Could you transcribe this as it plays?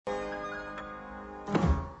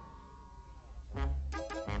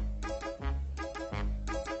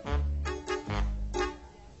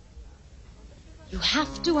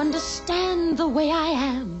have to understand the way I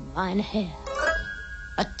am, mein Herr.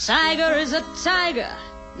 A tiger is a tiger,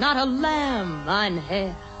 not a lamb, mein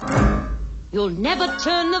Herr. You'll never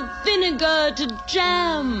turn the vinegar to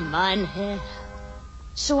jam, mein Herr.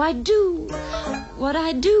 So I do what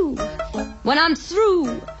I do. When I'm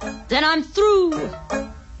through, then I'm through,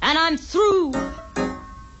 and I'm through.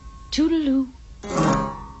 Toodaloo.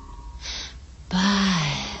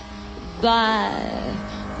 Bye, bye,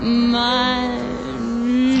 mein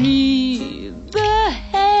lieber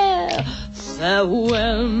Herr.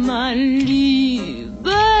 Farewell, mein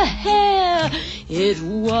lieber Herr. It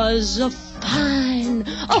was a fine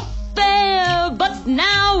affair, but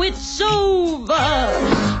now it's over.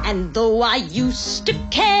 And though I used to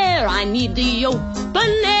care, I need the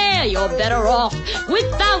open air. You're better off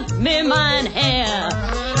without me, mein Herr.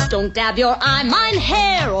 Don't dab your eye, mein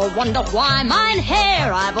Herr, or wonder why, mein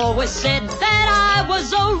Herr. I've always said that I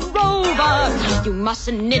was a rover. You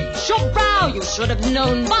mustn't knit your brow. You should have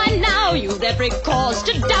known by now. You'd every cause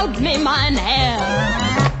to doubt me, mein Herr.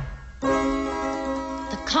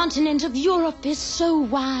 The continent of Europe is so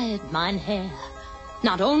wide, mein Herr.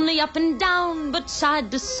 Not only up and down, but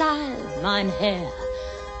side to side, mein Herr.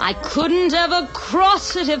 I couldn't ever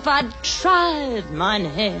cross it if I'd tried, mein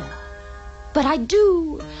Herr. But I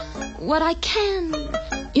do what I can,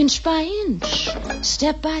 inch by inch,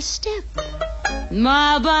 step by step,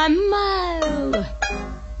 mile by mile,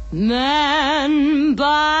 man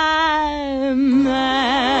by man.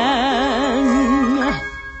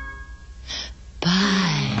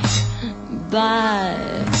 Bye,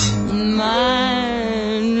 bye,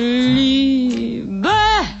 mein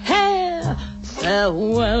lieber Herr.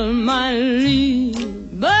 Farewell, mein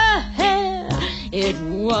lieber Herr. It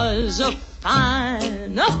was a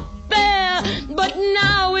fine affair, but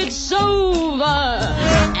now it's over.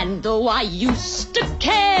 And though I used to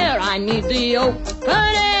care, I need the open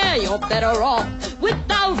air. You're better off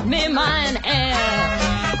without me, mein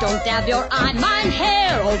Herr. Don't dab your eye, mein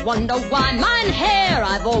Herr, or wonder why, mein Herr.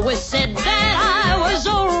 I've always said that I was a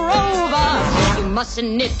rover. You mustn't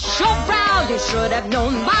knit your brow. You should have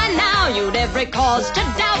known by now. You'd every cause to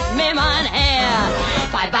doubt me, mein Herr.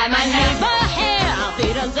 Bye-bye, mein lieber Herr. Auf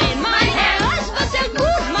Wiedersehen, mein Herr. Es war sehr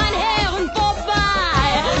gut, mein Herr, und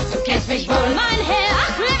vorbei. Du kennst mich wohl, mein Herr.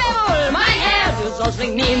 Ach, lebe wohl, mein Herr. Du sollst mich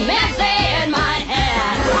nie mehr sehen, mein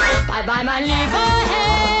Herr. Bye-bye, mein lieber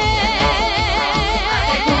Herr.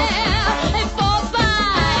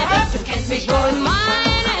 Mich wohl,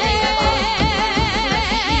 mein Herr.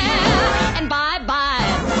 And bye-bye,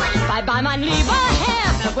 bye-bye, mein lieber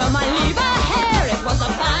Herr. Farewell, mein lieber Herr. It was a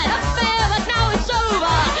fine affair, but now it's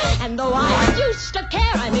over. And though I used to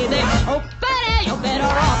care, I need the open air. You're better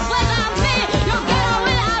off without me. You're better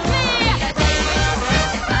without me.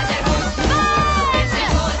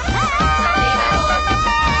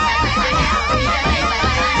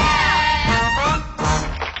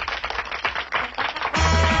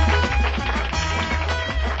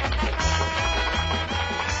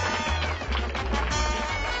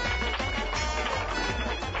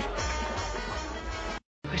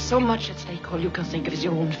 So much at stake, all you can think of is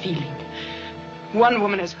your own feeling. One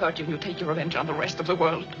woman has hurt you, and you take your revenge on the rest of the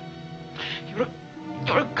world. You're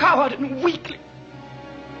a coward and weakling.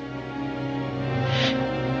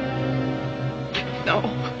 No,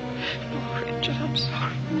 Richard, I'm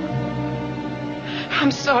sorry.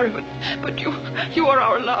 I'm sorry, but you are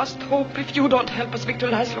our last hope. If you don't help us, Victor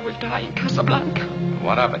Laszlo will die in Casablanca.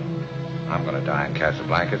 What of it? I'm going to die in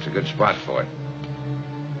Casablanca. It's a good spot for it.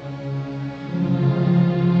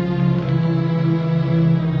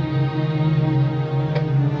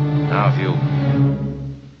 Now, if you...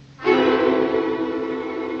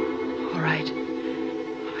 All right.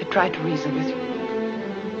 I tried to reason with you.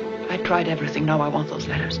 I tried everything. Now I want those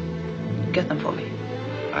letters. Get them for me.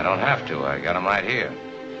 I don't have to. I got them right here.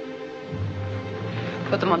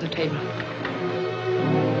 Put them on the table.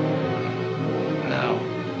 No.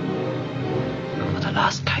 For the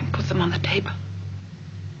last time, put them on the table.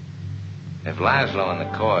 If Laszlo and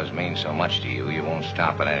the cause mean so much to you, you won't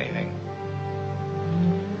stop at anything.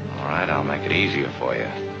 All right, I'll make it easier for you.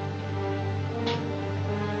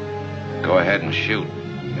 Go ahead and shoot.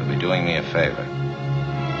 You'll be doing me a favor.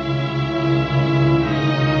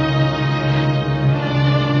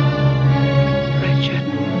 Richard,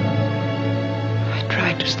 I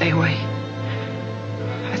tried to stay away.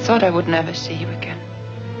 I thought I would never see you again.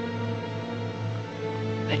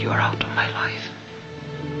 That you are out of my life.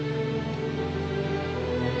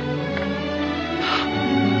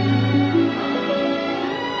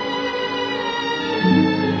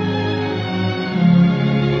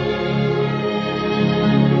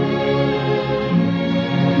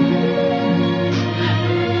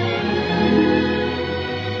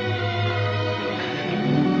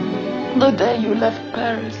 The day you left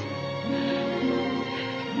Paris.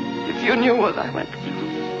 If you knew what I went through.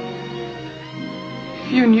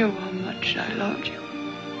 If you knew how much I loved you.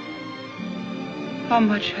 How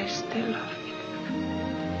much I still love you.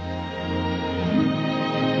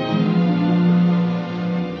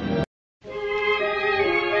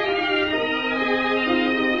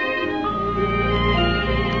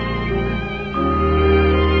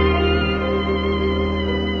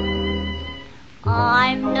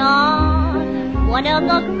 I'm not one of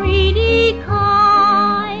the greedy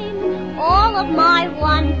kind. All of my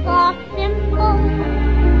wants are simple.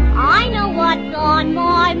 I know what's on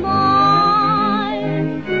my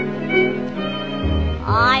mind.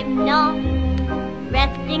 I'm not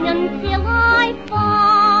resting until I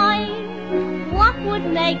find what would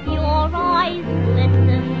make your eyes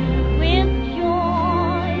glisten with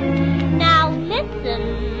joy. Now listen,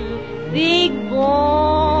 big boy.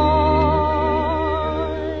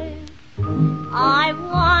 I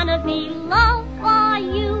wanna be loved by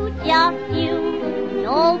you, just you,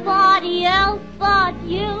 nobody else but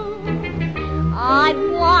you. I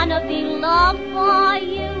wanna be loved by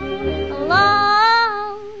you,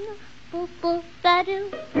 alone. Boop boop ba-doo.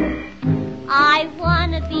 I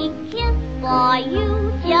wanna be kissed by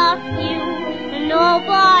you, just you,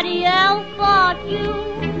 nobody else but you.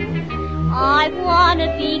 I wanna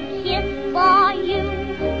be kissed by you,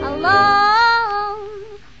 alone.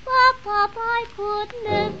 Pop, I couldn't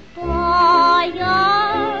aspire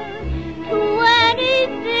to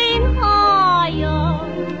anything higher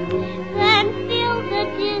than feel the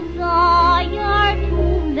desire to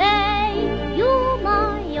make you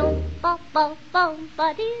my own.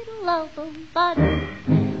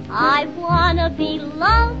 I wanna be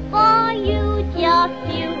loved by you, just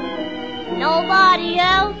you, nobody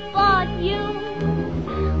else but you.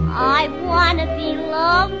 I wanna be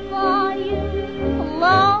loved by you,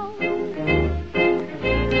 alone.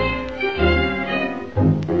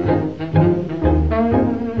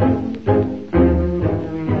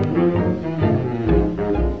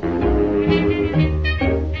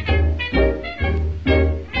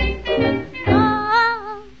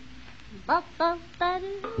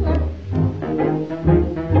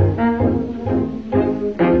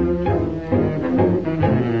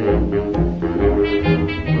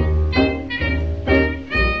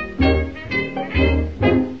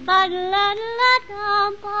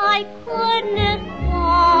 I couldn't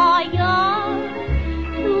aspire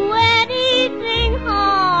to anything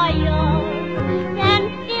higher than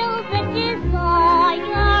feel the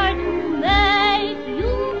desire to make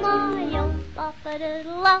you my own.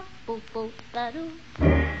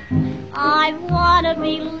 I wanna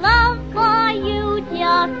be loved by you,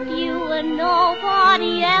 just you, and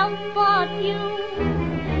nobody else but you.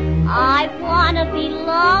 I wanna be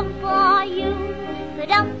loved by you.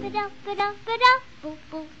 Boop,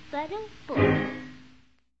 boop, ba-doo, boop.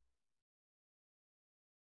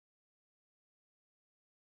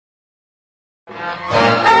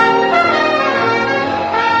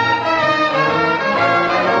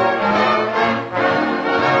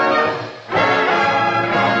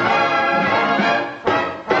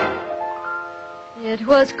 It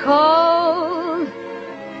was cold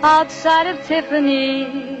outside of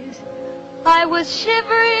Tiffany's. I was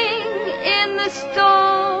shivering in the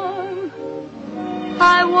storm.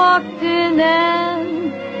 I walked in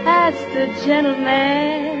and asked the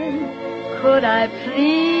gentleman, could I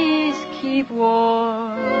please keep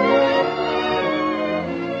warm?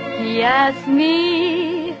 He asked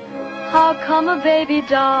me, how come a baby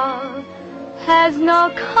doll has no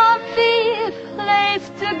comfy place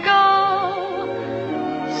to go?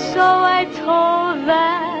 So I told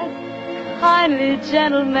that kindly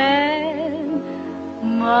gentleman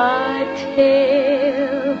my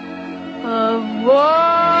tale of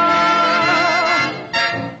woe.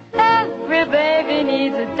 Every baby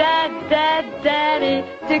needs a daddy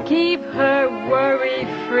to keep her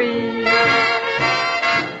worry-free.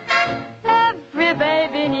 Every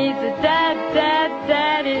baby needs a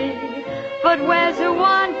daddy, but where's the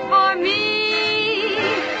one for me?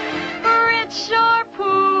 Rich or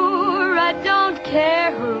poor, I don't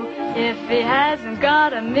care who. If he hasn't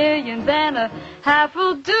got $1 million, then a half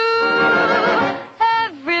will do.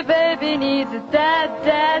 Every baby needs a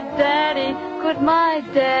daddy. Could my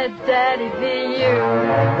daddy be you?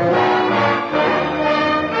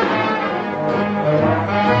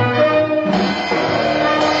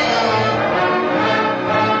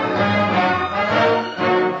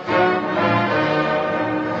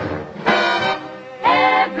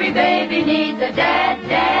 Every baby needs a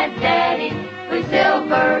daddy with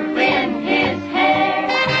silver in his hair.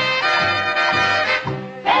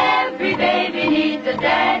 Every baby needs a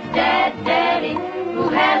daddy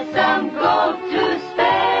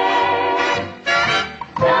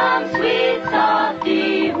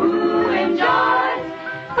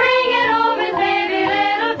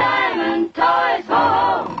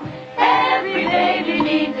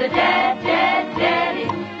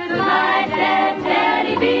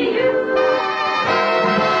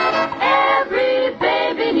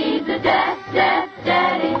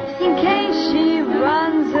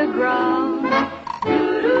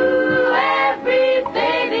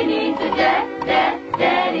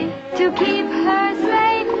keep her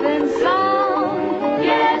safe and sound.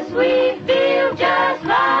 Yes, we feel just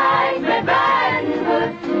like Red Riding Hood,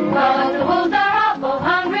 'cause the wolves are awful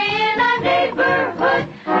hungry in our neighborhood.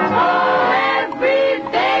 Oh, every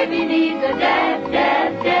baby needs a dad,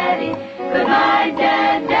 dad, daddy. Good night,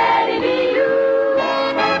 dad, daddy, be you.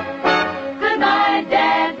 Good night,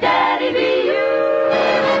 dad, daddy, be you.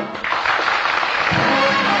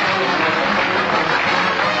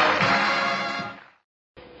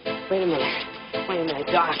 Wait a minute,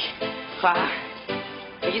 Doc.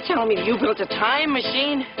 Are you telling me you built a time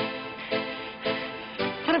machine?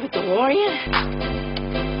 Kind of a DeLorean?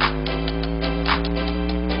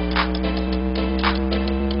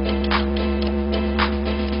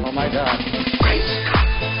 Oh, my God. Great Scott,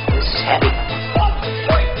 this is heavy. What?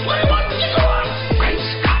 Great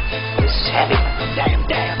Scott, this is heavy. Damn.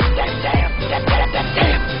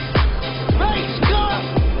 Great Scott!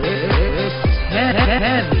 This is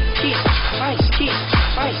heavy. Jesus Christ.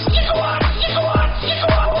 You go on.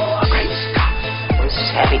 Great Scott, this is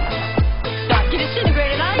heavy. Doc, you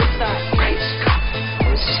disintegrated Einstein. Great Scott,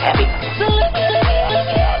 this is heavy.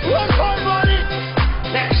 One more morning.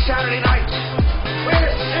 Next Saturday night,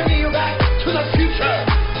 we're sending you back to the future.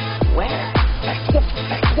 Where? Back to the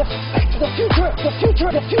future.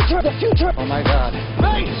 The future. Oh my God.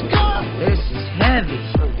 Great Scott! This is heavy.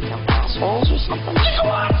 Are we become assholes or something? You go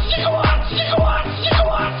on.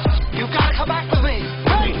 You gotta come back with me.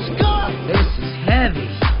 Great Scott! This is heavy.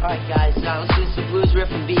 All right, guys, let's do some blues riff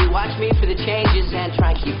and B. Watch me for the changes and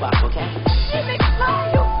try and keep up, okay? Great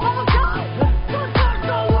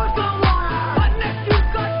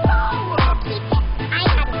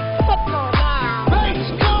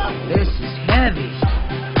Scott! This is heavy.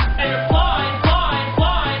 And you're flying.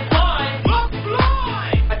 Look, fly!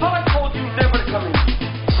 I thought I told you never to come in.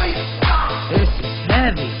 Great Scott! This is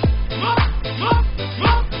heavy. Look, fly!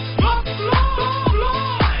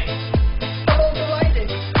 Double delighted.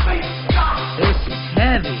 Great Scott! This is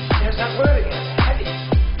heavy. There's that word again, heavy.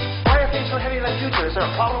 Why are things so heavy in the future? Is there a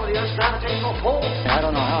problem with the Earth's gravitational pull? I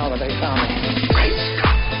don't know how, but they found me. Great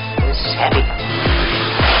Scott, this is heavy.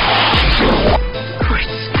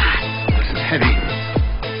 Great Scott. This is heavy.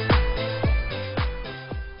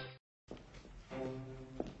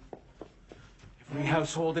 Every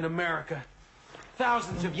household in America.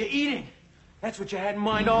 Thousands of you eating. That's what you had in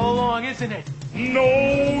mind all along, isn't it?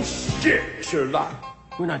 No shit, Sherlock.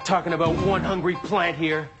 We're not talking about one hungry plant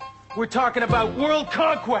here. We're talking about world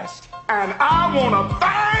conquest. And I wanna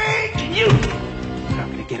thank you. You're not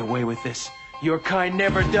gonna get away with this. Your kind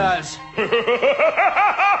never does.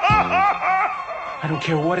 I don't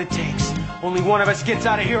care what it takes. Only one of us gets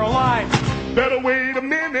out of here alive. Better wait a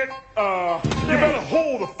minute. You better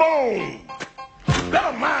hold the phone.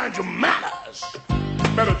 Better mind your manners.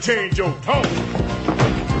 Better change your tone.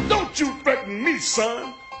 Don't you threaten me,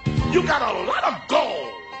 son. You got a lot of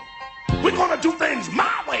gold. We're gonna do things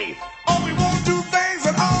my way, or we won't do things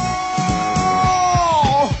at all.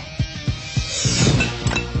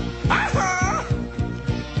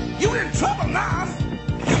 You in trouble now.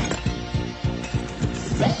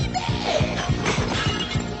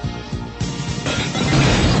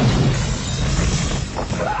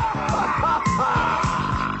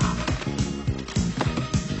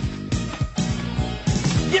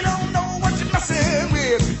 You don't know what you're messing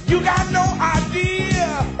with. You got no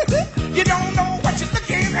idea. You don't know what you're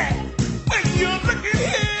looking at when you're looking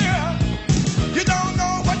here. You don't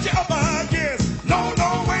know what you're up against. No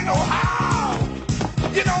way, no how.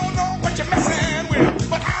 You don't know what you're messing with.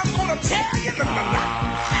 But I'm gonna tell you now.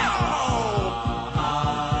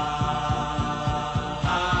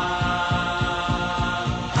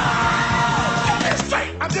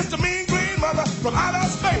 I'm just a mean green mother from outer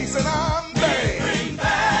space, and I'm bad.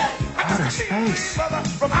 Outer space? Mother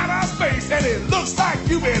from outer space, and it looks like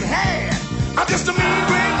you've been had. I'm just a mean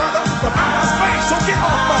green mother from outer space, so get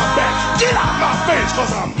off my back, get out my face,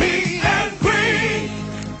 'cause I'm mean and green,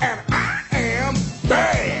 and I am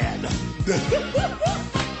bad.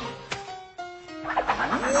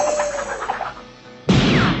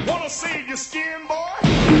 Wanna save your skin, boy?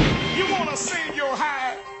 You wanna save your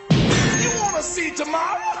hide? You wanna see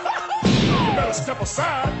tomorrow? You better step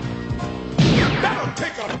aside. Better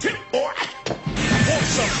take a tip, boy. Want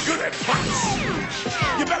some good advice?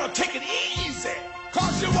 You better take it easy,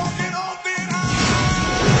 'cause you're walking on thin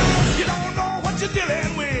ice. You don't know what you're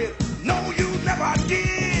dealing with. No, you never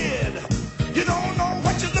did. You don't know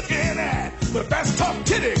what you're looking at, but that's tough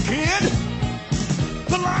titty, kid.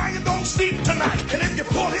 The lion don't sleep tonight, and if you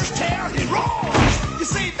pull his tail, he roars. You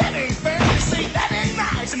say that ain't fair, you say that ain't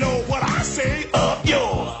nice. You know what I say, up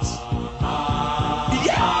yours.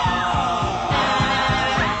 Yeah!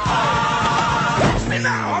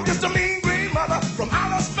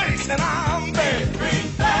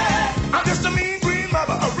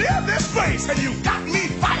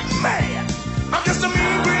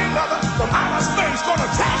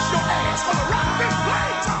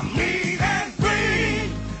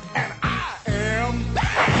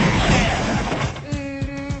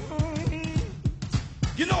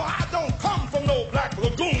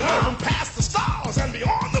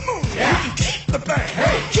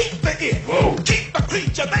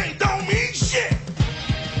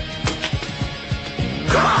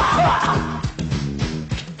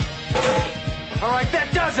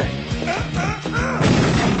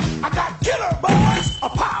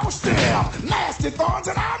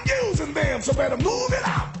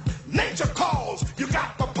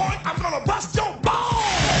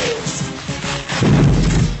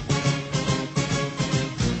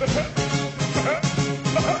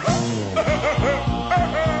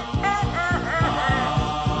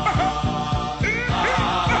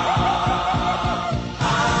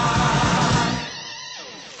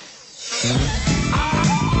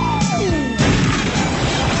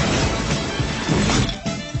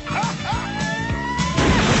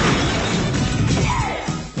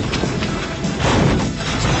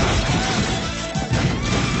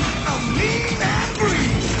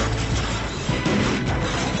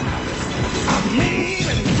 mean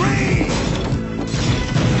and green.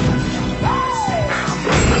 I'm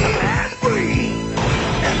mean and green.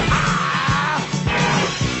 And I am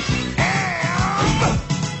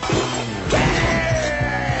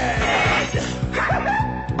bad.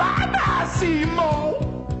 Bye-bye, Seymour.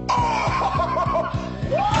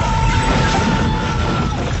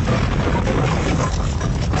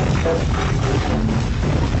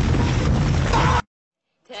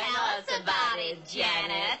 Tell us about it,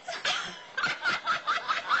 Janet.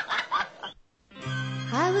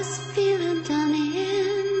 I was feeling done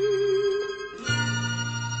in,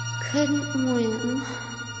 couldn't win.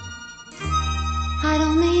 I'd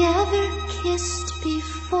only ever kissed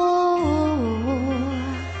before.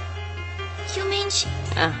 You mean she...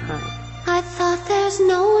 I thought there's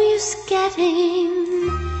no use getting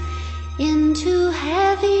into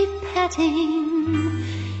heavy petting.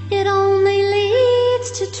 It only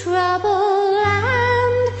leads to trouble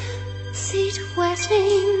and seat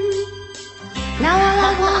wetting. Now all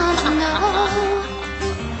I want to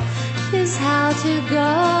know is how to go.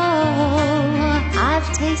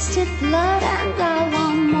 I've tasted blood and I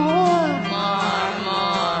want more.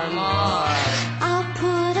 More. I'll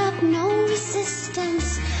put up no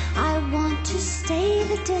resistance. I want to stay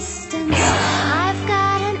the distance. I've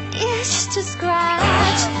got an itch to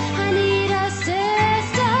scratch. I need assistance.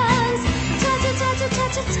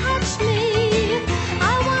 Touch me.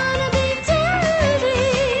 I wanna be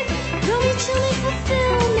dirty. Gummy, chilly,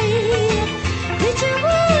 fulfill me. Creature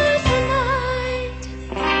worth the night.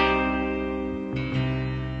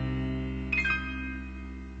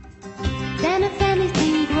 Then if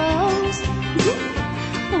anything grows,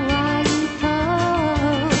 while you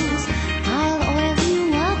pose, I'll oil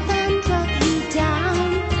you up and drop you down.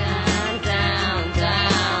 Down.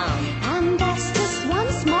 And that's just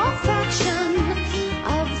one small fraction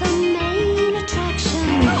of the main attraction.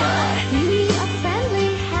 You need a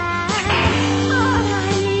friendly hand, or I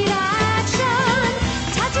need action.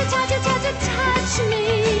 Touch me.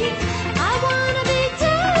 I wanna be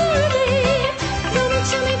dirty. Gonna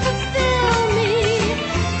chill me, fulfill me.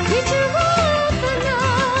 Creature of the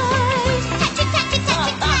night.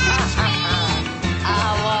 Touch me. I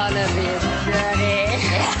wanna be dirty.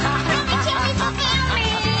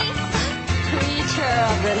 Creature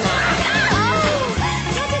of the night. Oh,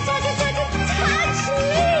 touch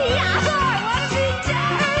me. I wanna be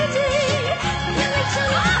dirty. Give it to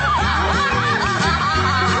me.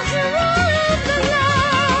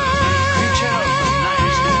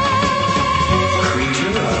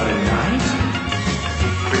 Creature of the night.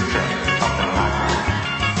 Creature of the night.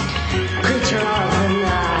 Creature of the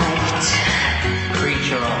night?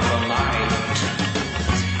 Creature of the night.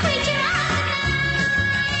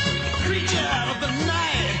 Creature of the night. Creature of the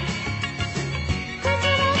night.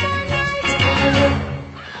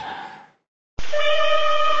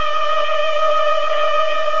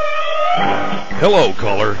 Hello,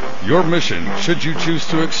 caller. Your mission, should you choose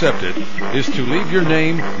to accept it, is to leave your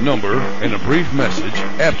name, number, and a brief message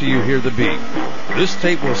after you hear the beep. This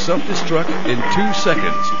tape will self-destruct in 2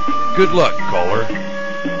 seconds. Good luck, caller.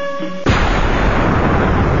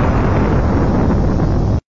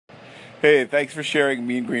 Hey, thanks for sharing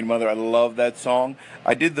Mean Green Mother. I love that song.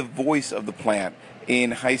 I did the voice of the plant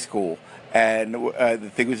in high school, and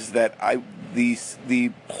the thing was that the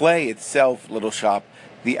play itself, Little Shop,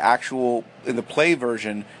 the actual in the play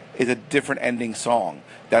version is a different ending song.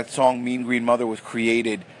 That song, Mean Green Mother, was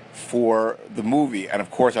created for the movie, and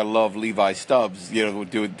of course, I love Levi Stubbs,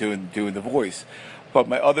 doing the voice. But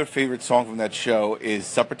my other favorite song from that show is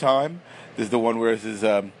Supper Time. This is the one where it says,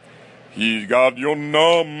 he's got your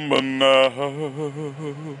number now.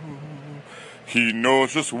 He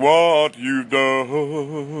knows just what you've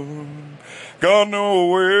done. Got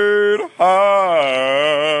nowhere to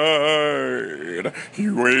hide.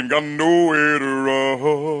 You ain't got nowhere to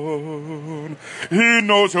run. He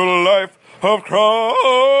knows your life of crime.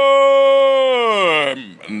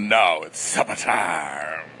 Now it's supper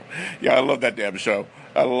time. Yeah, I love that damn show.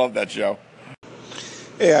 I love that show.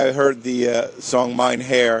 Hey, I heard the song Mine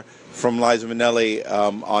Hair from Liza Minnelli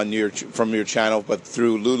from your channel, but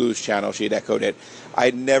through Lulu's channel, she had echoed it.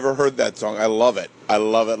 I'd never heard that song. I love it. I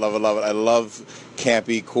love it. I love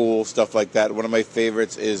campy, cool stuff like that. One of my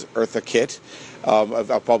favorites is Eartha Kitt.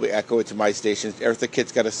 I'll probably echo it to my station. Eartha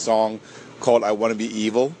Kitt's got a song called I Want to Be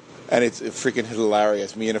Evil, and it's freaking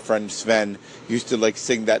hilarious. Me and a friend Sven used to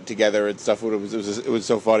sing that together and stuff. It was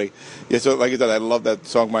so funny. Yeah, so like I said, I love that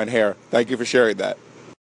song, Mine Hair. Thank you for sharing that.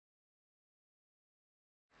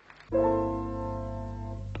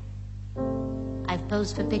 I've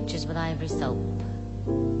posed for pictures with Ivory Soap.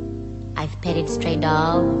 I've petted stray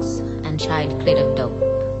dogs and shied clit of dope.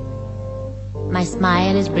 My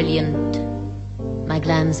smile is brilliant, my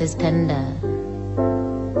glance is tender,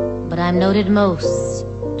 but I'm noted most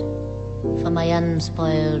for my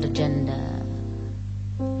unspoiled agenda.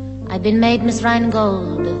 I've been made Miss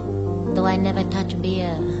Rheingold, though I never touch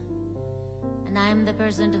beer, and I'm the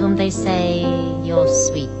person to whom they say, you're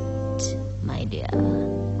sweet, my dear.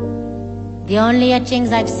 The only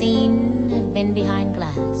etchings I've seen have been behind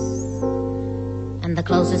glass, and the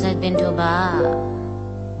closest I've been to a bar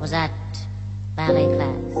was at ballet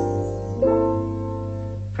class.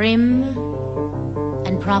 Prim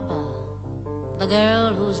and proper, the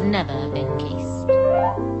girl who's never been kissed.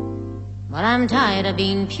 But I'm tired of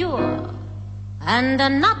being pure and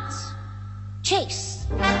not chaste.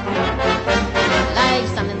 Like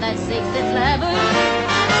something that seeks its level.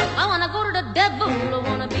 I wanna go to the devil, I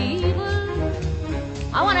wanna be evil.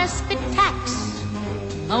 I wanna spit tax,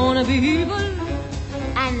 I wanna be evil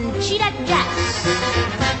and cheat at jacks.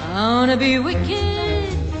 I wanna be wicked,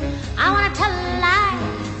 I wanna tell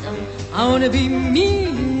lies, I wanna be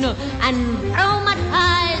mean and throw my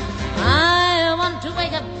ties. I want to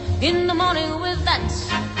wake up in the morning with that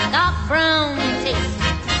dark brown taste.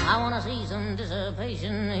 I wanna see some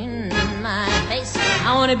dissipation in my face.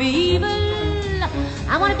 I wanna be evil,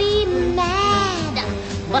 I wanna be mad,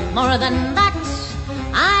 but more than that,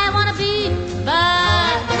 I wanna be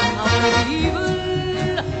bad. I wanna be evil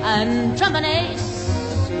and trump an ace,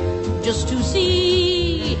 just to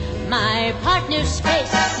see my partner's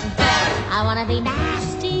face. I wanna be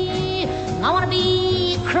nasty, I wanna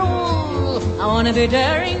be cruel, I wanna be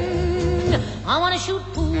daring, I wanna shoot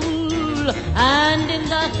pool, and in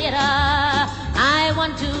the theater I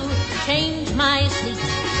want to change my sleep,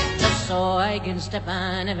 just so I can step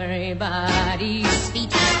on everybody's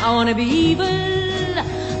feet. I wanna be evil,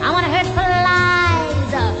 I wanna hurt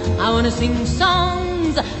flies, I wanna sing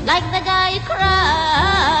songs like the guy who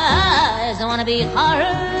cries. I wanna be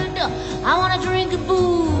hard, I wanna drink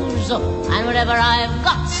booze, and whatever I've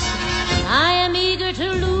got, I am eager to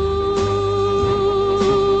lose.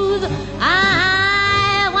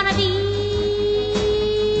 I wanna be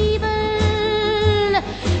evil,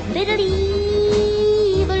 little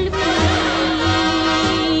evil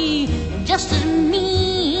me, just as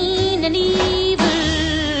mean and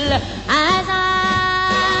evil as I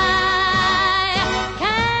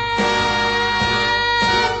can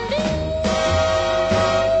be.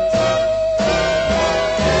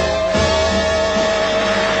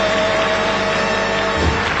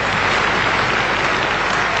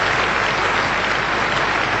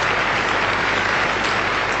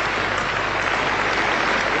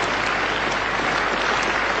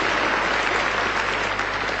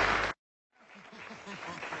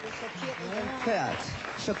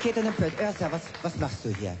 Schockiert und empört. Ursa, was machst du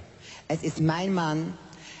hier? Es ist mein Mann,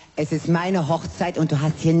 es ist meine Hochzeit und du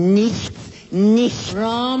hast hier nichts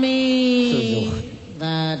Romy, zu suchen.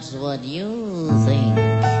 that's what you think.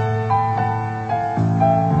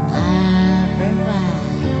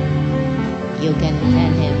 Everybody, you can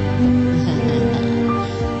have him.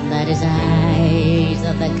 That is eyes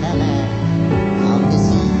of the color of the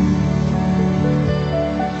sea.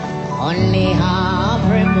 Only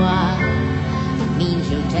après-moi means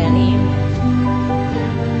you tell him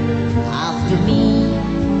after me,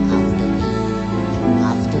 after me,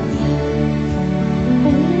 after me.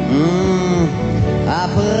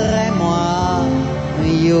 Après moi,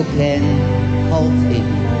 you can hold him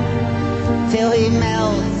till he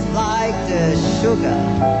melts like the sugar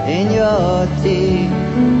in your tea.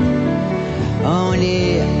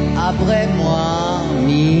 Only après moi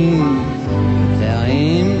means tell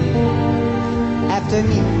him after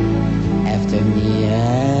me, after me,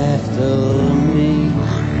 after me.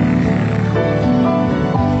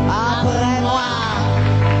 Après moi,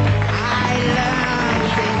 I learned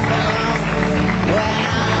things wrong when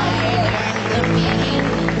I learned the meaning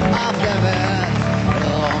of the word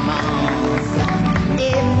romance.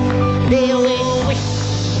 If you wish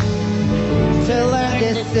to learn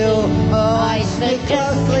this too, oh, I stay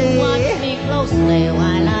closely. Watch me closely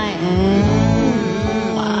while I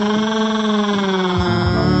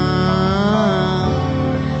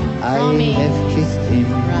have kissed him.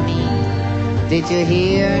 Did you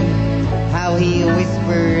hear how he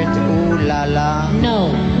whispered, ooh la la?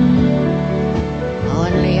 No.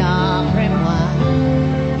 Only après-moi,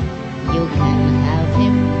 you can have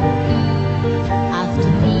him.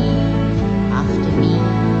 After me, after me,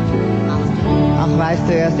 after me. Ach, weißt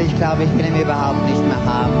du erst, ich glaube, ich kann ihn überhaupt nicht mehr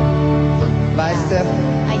haben. Weißt du?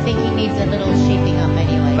 I think he needs a little shaping up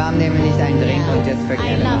anyway. Warum nehmen wir nicht einen Drink und jetzt I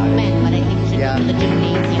vergessen love alles? men, but I think we should Ja. go to the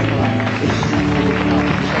gymnasium.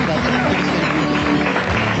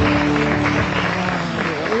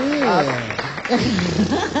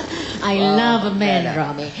 I love a man,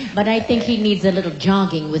 Romy, but I think he needs a little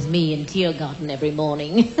jogging with me in Tiergarten every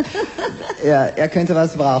morning. Ja, er könnte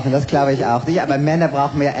was brauchen, das glaube ich auch. Ja, aber Männer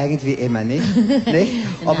brauchen wir ja irgendwie immer, nicht? Nicht?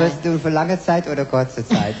 Ob es nun für lange Zeit oder kurze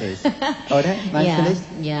Zeit ist. Oder? Meinst du nicht?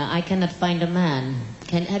 Yeah, I cannot find a man.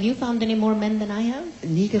 Have you found any more men than I have?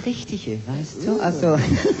 Nie die richtige, weißt du? Also,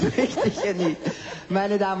 richtige nie.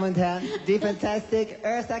 Meine Damen und Herren, die Fantastic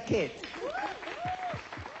Eartha Kitt.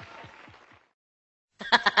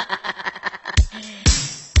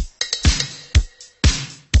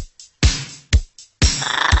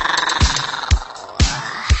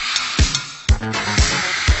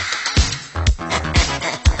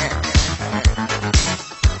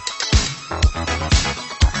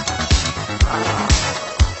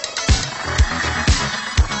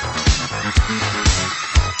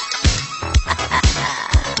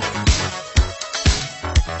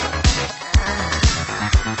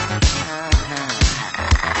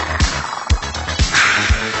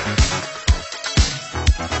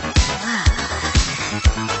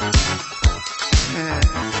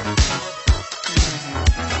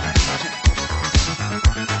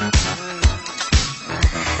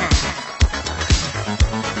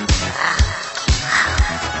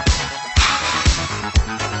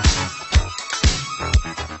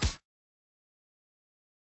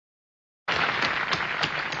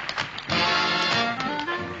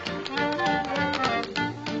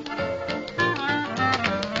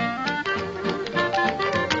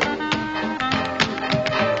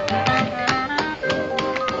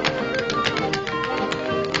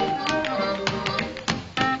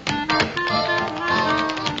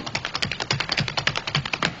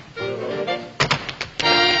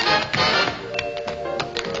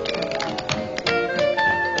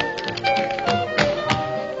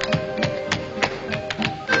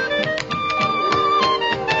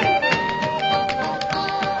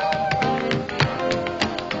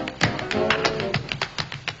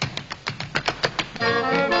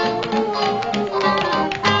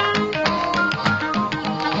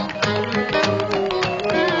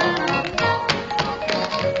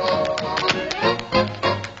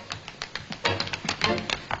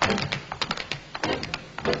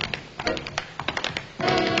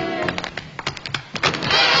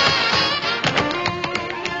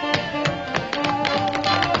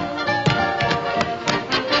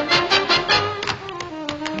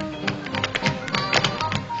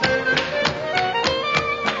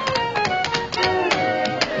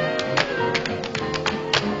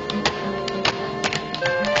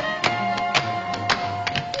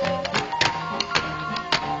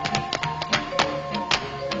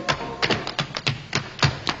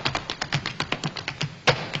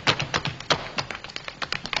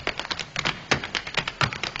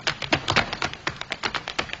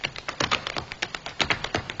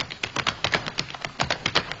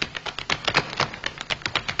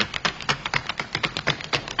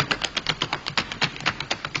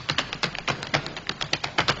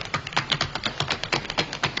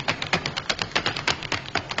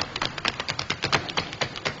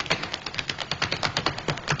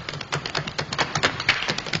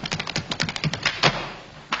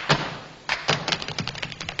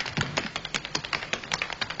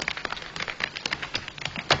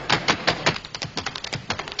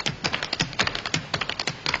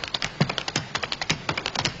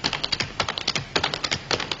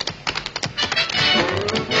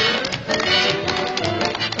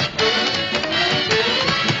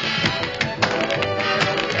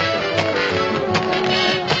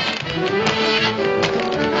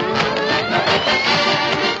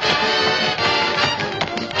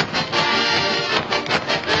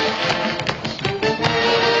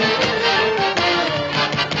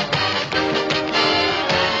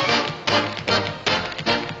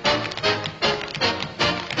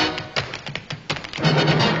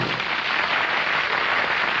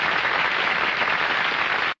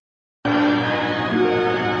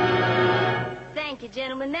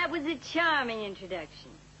 gentlemen, that was a charming introduction.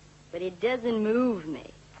 But it doesn't move me.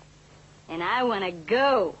 And I want to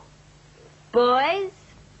go. Boys,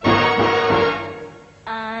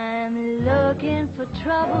 I'm looking for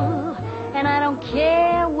trouble, and I don't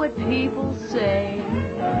care what people say.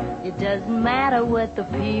 It doesn't matter what the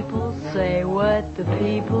people say, what the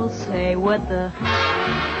people say, what the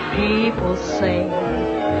people say.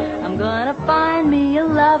 I'm gonna find me a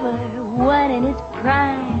lover, one in his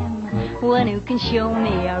prime, one who can show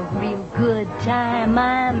me a real good time.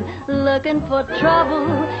 I'm looking for trouble,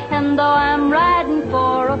 and though I'm riding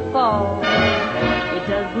for a fall, it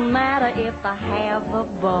doesn't matter if I have a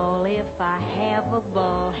ball, if I have a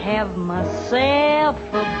ball, have myself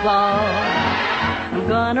a ball. I'm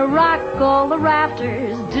gonna rock all the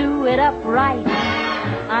rafters, do it upright.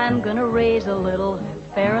 I'm gonna raise a little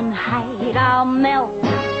Fahrenheit. I'll melt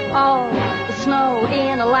all the snow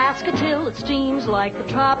in Alaska till it steams like the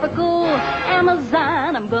tropical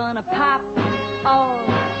Amazon. I'm gonna pop all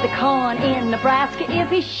the corn in Nebraska. If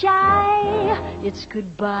he's shy, it's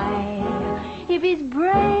goodbye. If he's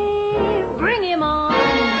brave, bring him on.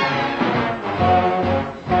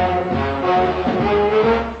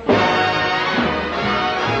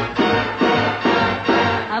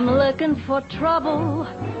 I'm looking for trouble.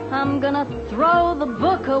 I'm gonna throw the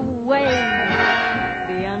book away.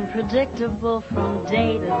 Be unpredictable from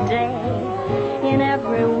day to day in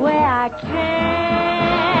every way I can.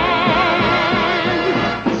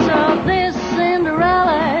 So this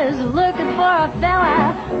Cinderella is looking for a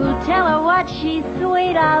fella who'll tell her what she's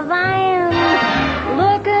sweeter than.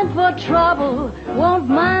 Looking for trouble, won't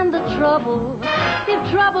mind the trouble if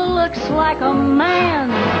trouble looks like a man.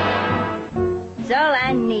 All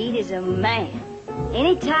I need is a man.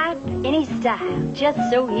 Any type, any style, just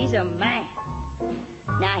so he's a man.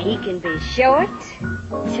 Now he can be short,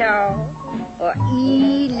 tall, or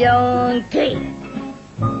elongated.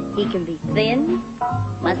 He can be thin,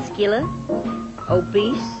 muscular,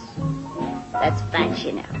 obese. That's fat,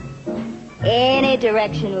 you know. Any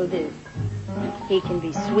direction will do. He can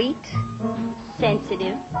be sweet,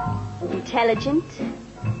 sensitive, intelligent,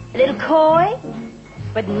 a little coy,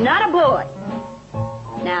 but not a boy.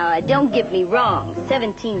 Now, don't get me wrong,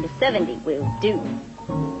 17 to 70 will do.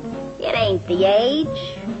 It ain't the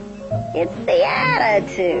age, it's the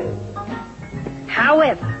attitude.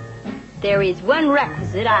 However, there is one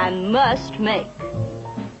requisite I must make.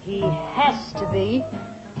 He has to be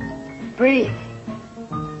breathing.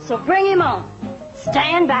 So bring him on.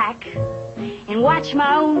 Stand back and watch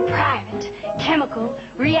my own private chemical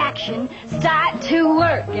reaction start to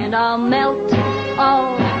work. And I'll melt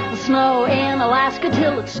all the snow in Alaska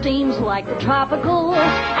till it steams like the tropical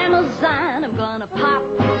Amazon. I'm gonna pop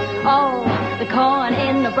all the corn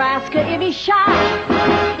in Nebraska. If he's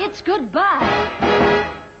shy, it's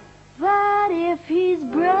goodbye. But if he's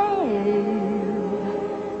brave,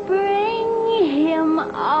 bring him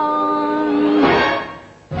on.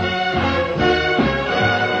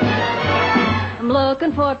 I'm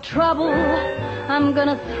looking for trouble. I'm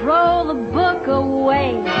gonna throw the book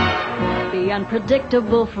away. Be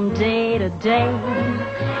unpredictable from day to day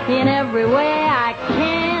in every way I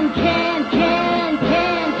can.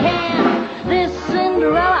 This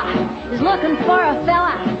Cinderella is looking for a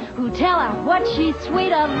fella who tell her what she's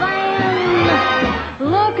sweeter than.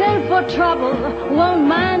 Looking for trouble, won't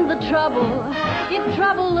mind the trouble if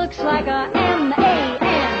trouble looks like a M-A-N.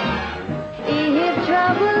 If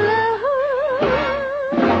trouble